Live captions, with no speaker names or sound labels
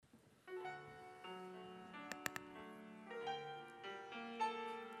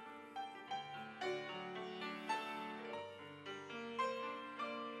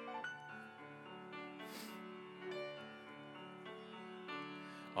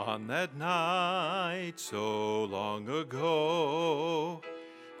On that night so long ago,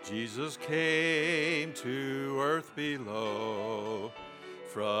 Jesus came to earth below.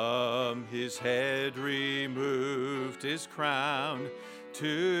 From his head removed his crown,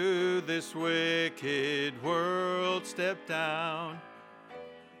 to this wicked world stepped down.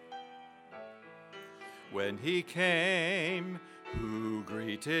 When he came, who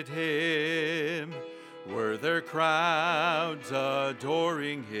greeted him? Were there crowds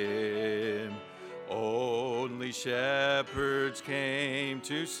adoring him? Only shepherds came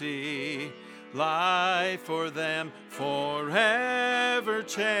to see life for them forever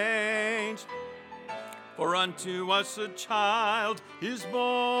changed. For unto us a child is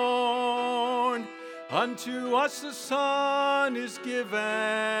born, unto us a son is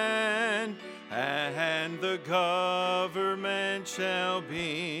given, and the government shall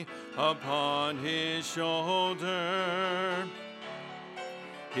be upon his shoulder.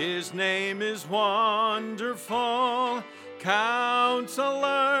 His name is Wonderful,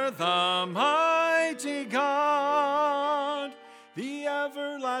 Counselor, the Mighty God, the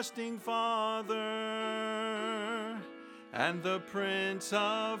Everlasting Father, and the Prince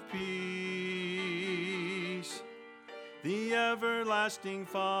of Peace. The Everlasting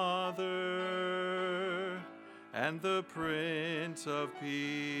Father and the Prince of Peace.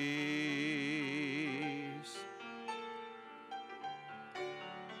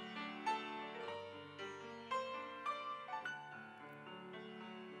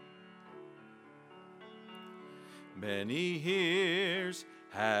 Many years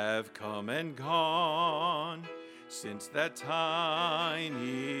have come and gone since that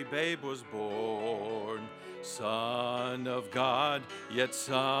tiny babe was born. Son of God, yet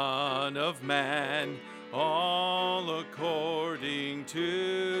Son of Man, all according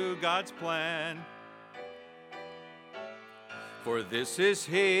to God's plan. For this is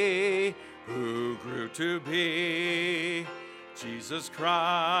he who grew to be Jesus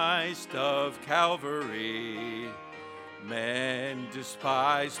Christ of Calvary. Men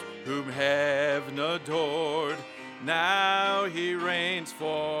despised, whom heaven adored, now he reigns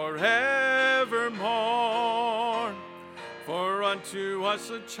forevermore. For unto us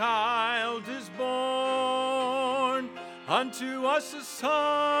a child is born, unto us a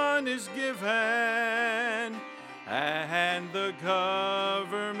son is given, and the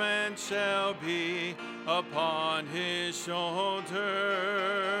government shall be upon his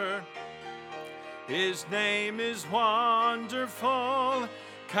shoulder. His name is Wonderful,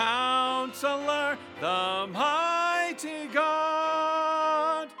 Counselor, the Mighty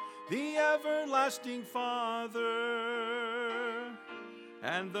God, the Everlasting Father,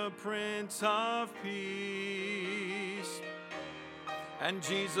 and the Prince of Peace. And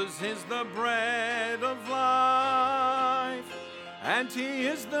Jesus is the bread of life, and he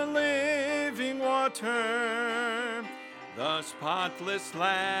is the living water, the spotless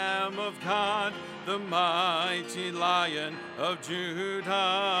Lamb of God, the mighty Lion of Judah.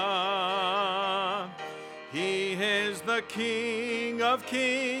 He is the King of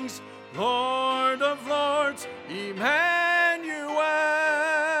kings, Lord of lords, Emmanuel,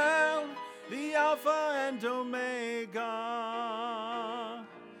 the Alpha and Omega,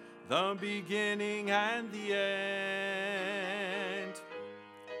 the beginning and the end.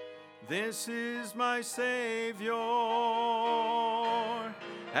 This is my Savior,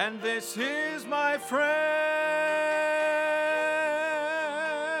 and this is my friend.